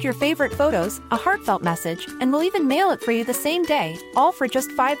 Add your favorite photos, a heartfelt message, and we'll even mail it for you the same day, all for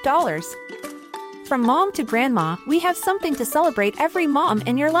just $5. From mom to grandma, we have something to celebrate every mom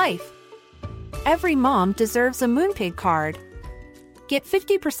in your life. Every mom deserves a Moonpig card. Get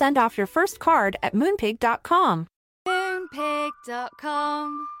 50% off your first card at Moonpig.com.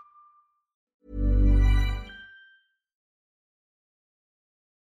 Moonpig.com.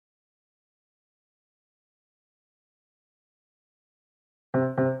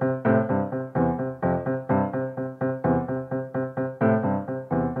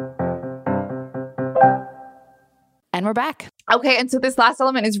 And we're back. Okay. And so this last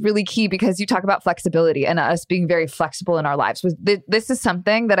element is really key because you talk about flexibility and us being very flexible in our lives. This is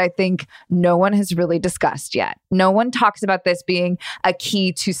something that I think no one has really discussed yet. No one talks about this being a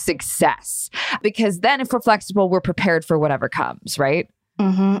key to success, because then if we're flexible, we're prepared for whatever comes, right?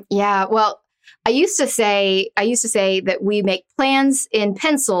 Mm-hmm. Yeah. Well, I used to say that we make plans in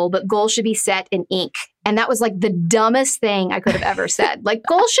pencil, but goals should be set in ink. And that was like the dumbest thing I could have ever said. Like,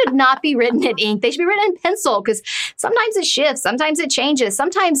 goals should not be written in ink. They should be written in pencil, because sometimes it shifts. Sometimes it changes.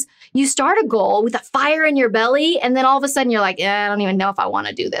 Sometimes you start a goal with a fire in your belly, and then all of a sudden you're like, I don't even know if I want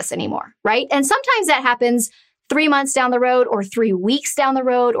to do this anymore. Right. And sometimes that happens 3 months down the road, or 3 weeks down the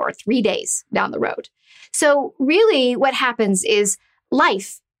road, or 3 days down the road. So really what happens is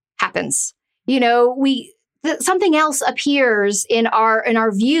life happens. You know, something else appears in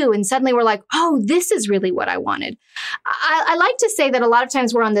our view, and suddenly we're like, oh, this is really what I wanted. I like to say that a lot of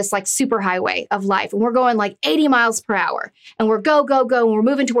times we're on this like super highway of life, and we're going like 80 miles per hour, and we're go, and we're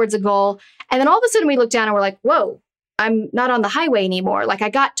moving towards a goal. And then all of a sudden we look down and we're like, whoa, I'm not on the highway anymore. Like, I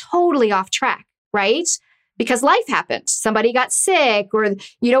got totally off track, right? Because life happened. Somebody got sick, or,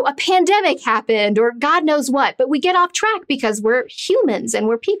 a pandemic happened, or God knows what. But we get off track because we're humans and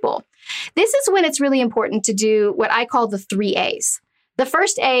we're people. This is when it's really important to do what I call the 3 A's. The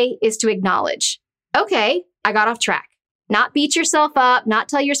first A is to acknowledge, okay, I got off track. Not beat yourself up, not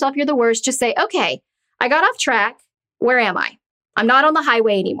tell yourself you're the worst. Just say, okay, I got off track. Where am I? I'm not on the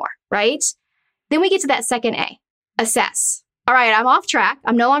highway anymore, right? Then we get to that second A, assess. All right, I'm off track.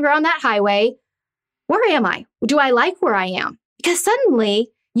 I'm no longer on that highway. Where am I? Do I like where I am? Because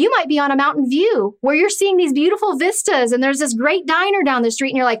suddenly you might be on a mountain view where you're seeing these beautiful vistas, and there's this great diner down the street,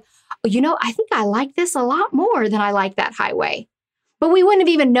 and you're like, I think I like this a lot more than I like that highway. But we wouldn't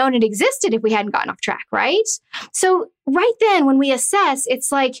have even known it existed if we hadn't gotten off track, right? So right then when we assess,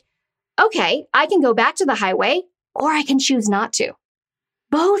 it's like, okay, I can go back to the highway, or I can choose not to.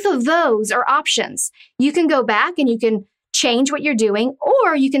 Both of those are options. You can go back and you can change what you're doing,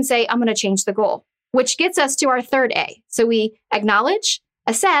 or you can say, I'm going to change the goal, which gets us to our third A. So we acknowledge,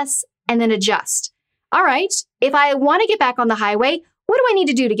 assess, and then adjust. All right, if I want to get back on the highway, what do I need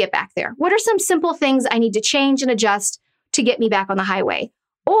to do to get back there? What are some simple things I need to change and adjust to get me back on the highway?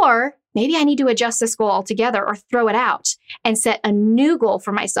 Or maybe I need to adjust this goal altogether, or throw it out and set a new goal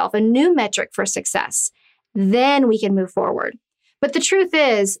for myself, a new metric for success. Then we can move forward. But the truth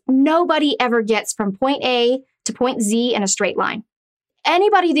is, nobody ever gets from point A to point Z in a straight line.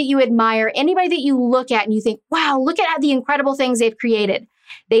 Anybody that you admire, anybody that you look at and you think, wow, look at the incredible things they've created.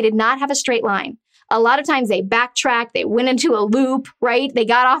 They did not have a straight line. A lot of times they backtracked, they went into a loop, right? They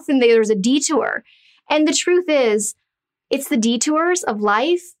got off and there was a detour. And the truth is, it's the detours of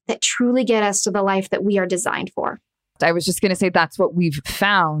life that truly get us to the life that we are designed for. I was just going to say that's what we've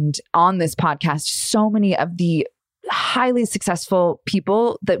found on this podcast. So many of the highly successful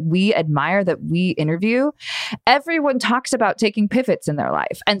people that we admire, that we interview, everyone talks about taking pivots in their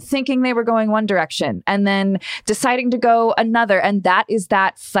life and thinking they were going one direction and then deciding to go another. And that is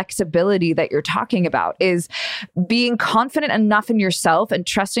that flexibility that you're talking about, is being confident enough in yourself and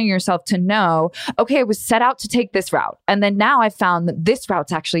trusting yourself to know, okay, I was set out to take this route. And then now I found that this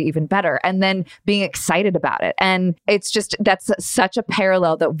route's actually even better. And then being excited about it. And it's just, that's such a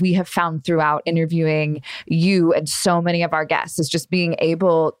parallel that we have found throughout interviewing you and so many of our guests, is just being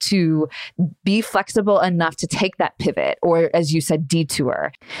able to be flexible enough to take that pivot, or as you said,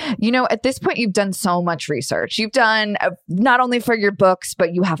 detour. At this point, you've done so much research. You've done not only for your books,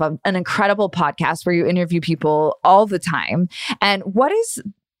 but you have an incredible podcast where you interview people all the time. And what is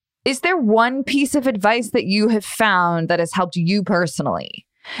Is there one piece of advice that you have found that has helped you personally,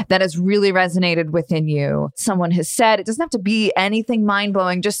 that has really resonated within you? Someone has said, it doesn't have to be anything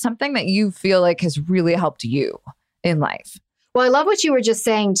mind-blowing, just something that you feel like has really helped you in life. Well, I love what you were just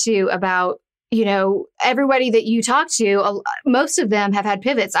saying too about, everybody that you talk to, most of them have had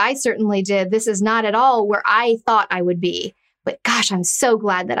pivots. I certainly did. This is not at all where I thought I would be, but gosh, I'm so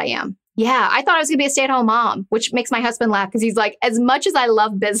glad that I am. Yeah, I thought I was going to be a stay-at-home mom, which makes my husband laugh because he's like, as much as I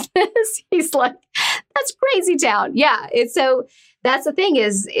love business, he's like, that's crazy town. Yeah, so that's the thing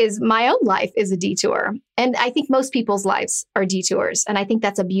is my own life is a detour. And I think most people's lives are detours. And I think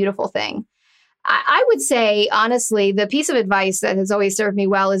that's a beautiful thing. I would say, honestly, the piece of advice that has always served me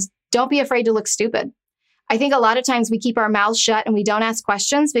well is don't be afraid to look stupid. I think a lot of times we keep our mouths shut and we don't ask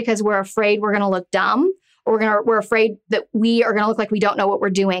questions because we're afraid we're going to look dumb, or we're afraid that we are going to look like we don't know what we're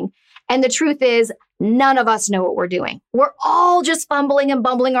doing. And the truth is, none of us know what we're doing. We're all just fumbling and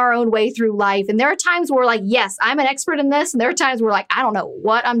bumbling our own way through life. And there are times where we're like, yes, I'm an expert in this. And there are times where we're like, I don't know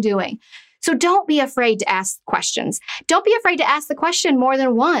what I'm doing. So don't be afraid to ask questions. Don't be afraid to ask the question more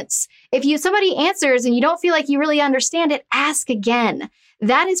than once. If somebody answers and you don't feel like you really understand it, ask again.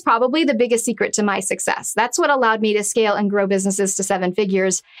 That is probably the biggest secret to my success. That's what allowed me to scale and grow businesses to 7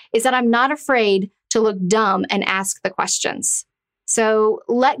 figures, is that I'm not afraid to look dumb and ask the questions. So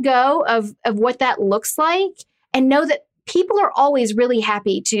let go of what that looks like and know that people are always really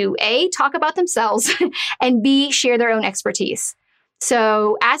happy to A, talk about themselves, and B, share their own expertise.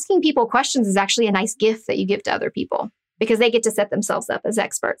 So asking people questions is actually a nice gift that you give to other people, because they get to set themselves up as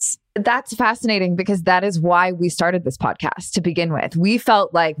experts. That's fascinating, because that is why we started this podcast to begin with. We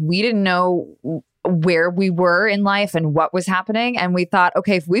felt like we didn't know where we were in life and what was happening. And we thought,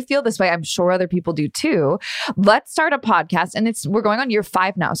 okay, if we feel this way, I'm sure other people do too. Let's start a podcast. And we're going on year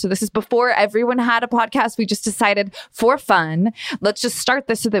 5 now. So this is before everyone had a podcast. We just decided for fun, let's just start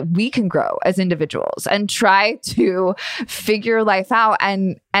this so that we can grow as individuals and try to figure life out.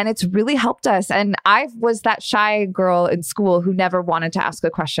 And it's really helped us. And I was that shy girl in school who never wanted to ask a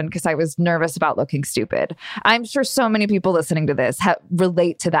question because I was nervous about looking stupid. I'm sure so many people listening to this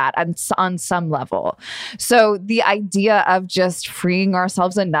relate to that on some level. So the idea of just freeing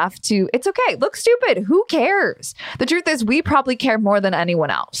ourselves enough to, it's okay, look stupid. Who cares? The truth is, we probably care more than anyone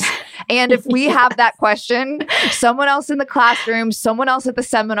else. And if we have that question, someone else in the classroom, someone else at the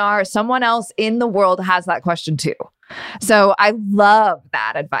seminar, someone else in the world has that question too. So I love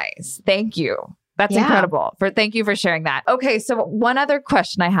that advice. Thank you. That's incredible. Thank you for sharing that. Okay. So one other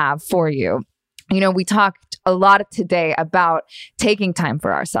question I have for you. We talked a lot today about taking time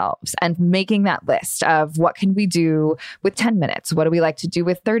for ourselves and making that list of what can we do with 10 minutes? What do we like to do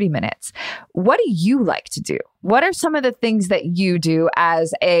with 30 minutes? What do you like to do? What are some of the things that you do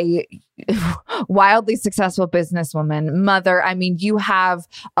as a wildly successful businesswoman, mother? I mean, you have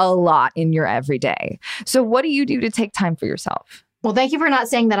a lot in your everyday. So what do you do to take time for yourself? Well, thank you for not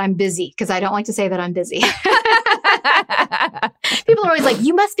saying that I'm busy, because I don't like to say that I'm busy. People are always like,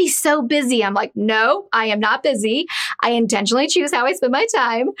 you must be so busy. I'm like, no, I am not busy. I intentionally choose how I spend my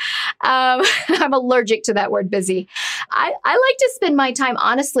time. I'm allergic to that word busy. I like to spend my time,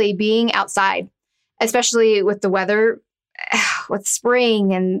 honestly, being outside, especially with the weather, with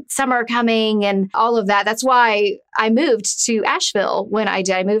spring and summer coming and all of that. That's why I moved to Asheville when I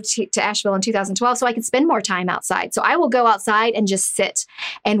did. I moved to Asheville in 2012 so I could spend more time outside. So I will go outside and just sit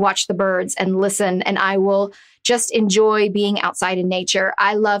and watch the birds and listen, and I will just enjoy being outside in nature.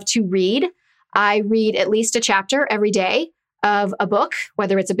 I love to read. I read at least a chapter every day of a book,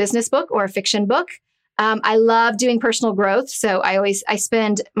 whether it's a business book or a fiction book. I love doing personal growth. So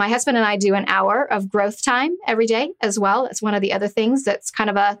my husband and I do an hour of growth time every day as well. That's one of the other things that's kind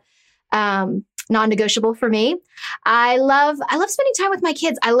of a non-negotiable for me. I love spending time with my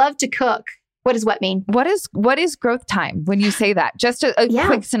kids. I love to cook. What does what mean? What is growth time when you say that? Just a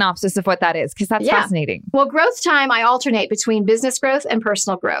quick synopsis of what that is, because that's fascinating. Well, growth time, I alternate between business growth and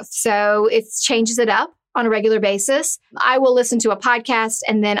personal growth. So it changes it up on a regular basis. I will listen to a podcast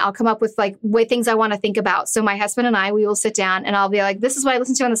and then I'll come up with things I want to think about. So my husband and we will sit down and I'll be like, this is what I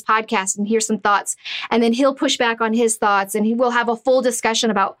listened to on this podcast, and here's some thoughts. And then he'll push back on his thoughts, and we'll have a full discussion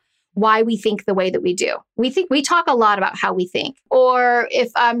about why we think the way that we do. We talk a lot about how we think. Or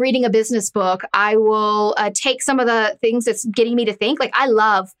if I'm reading a business book, I will take some of the things that's getting me to think. I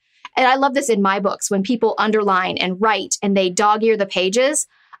love this in my books, when people underline and write and they dog-ear the pages.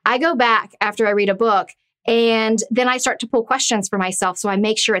 I go back after I read a book and then I start to pull questions for myself. So I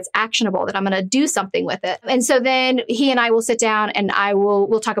make sure it's actionable, that I'm going to do something with it. And so then he and I will sit down and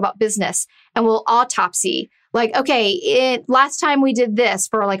we'll talk about business, and we'll autopsy. Okay, last time we did this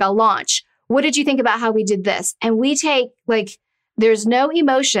for a launch. What did you think about how we did this? And we take There's no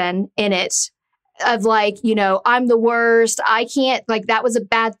emotion in it of like, I'm the worst. I can't, like, that was a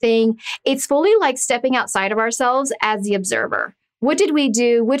bad thing. It's fully like stepping outside of ourselves as the observer. What did we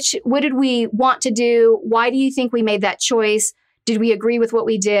do? What did we want to do? Why do you think we made that choice? Did we agree with what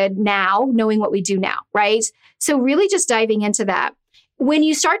we did now, knowing what we do now, right? So really just diving into that. When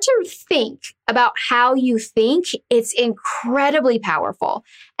you start to think about how you think, it's incredibly powerful.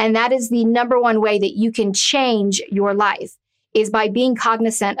 And that is the number one way that you can change your life, is by being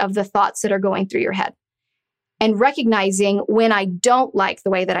cognizant of the thoughts that are going through your head and recognizing when I don't like the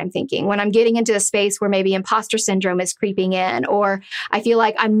way that I'm thinking, when I'm getting into a space where maybe imposter syndrome is creeping in, or I feel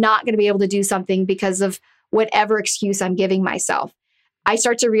like I'm not going to be able to do something because of whatever excuse I'm giving myself. I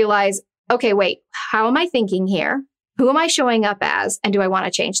start to realize, okay, wait, how am I thinking here? Who am I showing up as? And do I want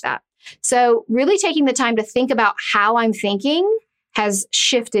to change that? So really taking the time to think about how I'm thinking has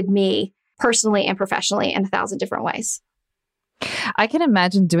shifted me personally and professionally in 1,000 different ways. I can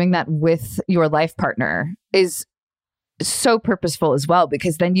imagine doing that with your life partner is so purposeful as well,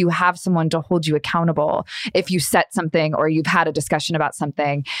 because then you have someone to hold you accountable. If you set something or you've had a discussion about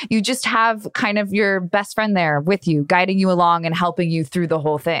something, you just have kind of your best friend there with you, guiding you along and helping you through the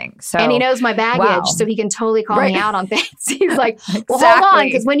whole thing. So, and he knows my baggage, wow. so he can totally call me out on things. He's like, well, Exactly. hold on,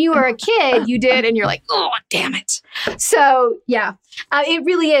 because when you were a kid, you did, and you're like, oh, damn it. So yeah, it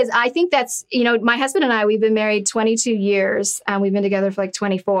really is. I think that's, my husband and I, we've been married 22 years, and we've been together for like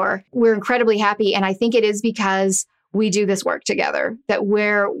 24. We're incredibly happy. And I think it is because we do this work together, that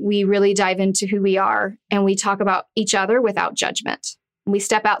where we really dive into who we are and we talk about each other without judgment. We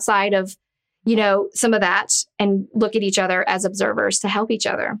step outside of, some of that and look at each other as observers to help each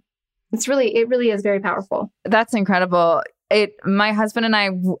other. It really is very powerful. That's incredible. My husband and I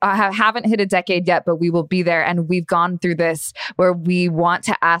haven't hit a decade yet, but we will be there. And we've gone through this where we want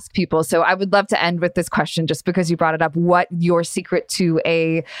to ask people. So I would love to end with this question, just because you brought it up, what your secret to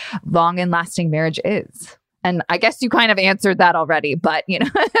a long and lasting marriage is. And I guess you kind of answered that already, but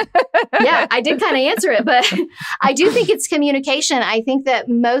Yeah, I did kind of answer it, but I do think it's communication. I think that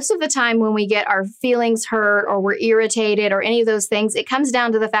most of the time when we get our feelings hurt or we're irritated or any of those things, it comes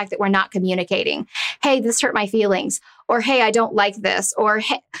down to the fact that we're not communicating. Hey, this hurt my feelings, or hey, I don't like this, or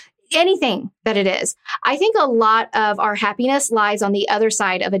hey, anything that it is. I think a lot of our happiness lies on the other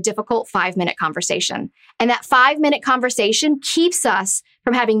side of a difficult 5-minute conversation. And that 5-minute conversation keeps us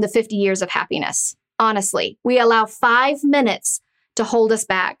from having the 50 years of happiness. Honestly, we allow 5 minutes to hold us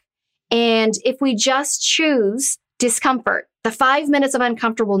back. And if we just choose discomfort, the 5 minutes of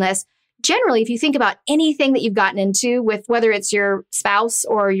uncomfortableness, generally, if you think about anything that you've gotten into with whether it's your spouse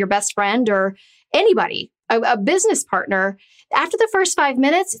or your best friend or anybody, a business partner, after the first 5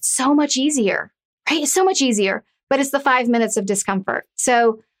 minutes, it's so much easier, right? It's so much easier, but it's the 5 minutes of discomfort.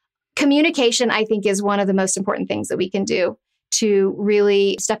 So communication, I think, is one of the most important things that we can do to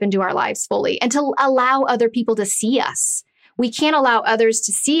really step into our lives fully and to allow other people to see us. We can't allow others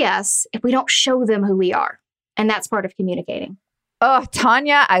to see us if we don't show them who we are. And that's part of communicating. Oh,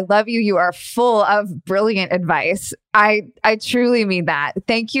 Tanya, I love you. You are full of brilliant advice. I truly mean that.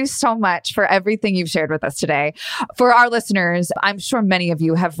 Thank you so much for everything you've shared with us today. For our listeners, I'm sure many of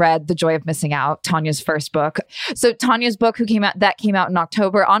you have read The Joy of Missing Out, Tanya's first book. So Tanya's book, came out in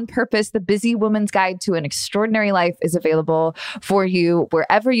October, On Purpose, The Busy Woman's Guide to an Extraordinary Life, is available for you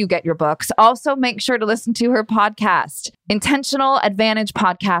wherever you get your books. Also, make sure to listen to her podcast. Intentional Advantage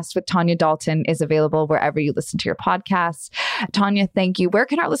Podcast with Tanya Dalton is available wherever you listen to your podcasts. Tanya, thank you. Where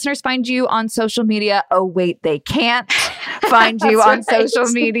can our listeners find you on social media? Oh, wait, they can't find you on social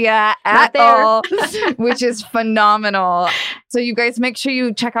media at all, which is phenomenal. So you guys make sure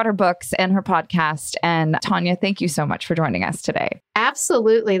you check out her books and her podcast. And Tanya, thank you so much for joining us today.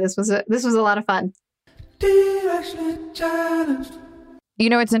 Absolutely. This was a lot of fun. It's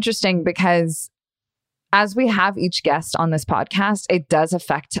interesting because as we have each guest on this podcast, it does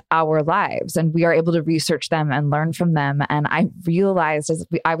affect our lives and we are able to research them and learn from them. And I realized as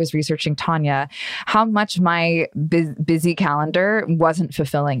I was researching Tanya, how much my busy calendar wasn't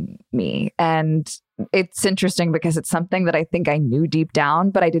fulfilling me. And it's interesting because it's something that I think I knew deep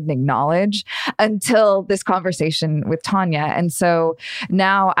down, but I didn't acknowledge until this conversation with Tanya. And so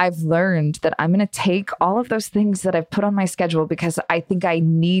now I've learned that I'm going to take all of those things that I've put on my schedule because I think I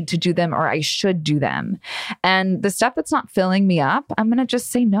need to do them or I should do them. And the stuff that's not filling me up, I'm going to just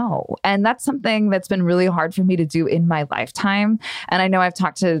say no. And that's something that's been really hard for me to do in my lifetime. And I know I've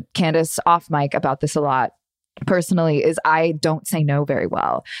talked to Candace off mic about this a lot. personally is I don't say no very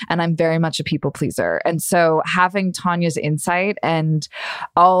well, and I'm very much a people pleaser. And so having Tanya's insight and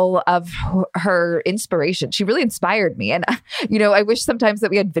all of her inspiration, she really inspired me. And, you know, I wish sometimes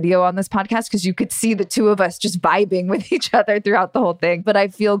that we had video on this podcast because you could see the two of us just vibing with each other throughout the whole thing. But I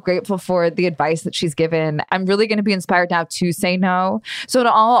feel grateful for the advice that she's given. I'm really going to be inspired now to say no. So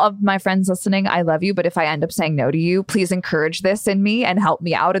to all of my friends listening, I love you. But if I end up saying no to you, please encourage this in me and help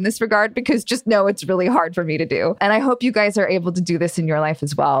me out in this regard, because just know it's really hard for me to do. And I hope you guys are able to do this in your life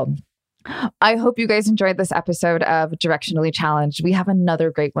as well. I hope you guys enjoyed this episode of Directionally Challenged. We have another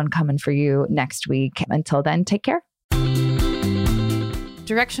great one coming for you next week. Until then, take care.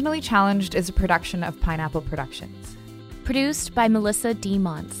 Directionally Challenged is a production of Pineapple Productions. Produced by Melissa D.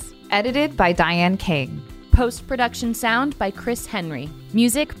 Montz. Edited by Diane King. Post-production sound by Chris Henry.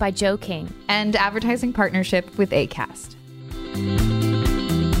 Music by Joe King. And advertising partnership with Acast.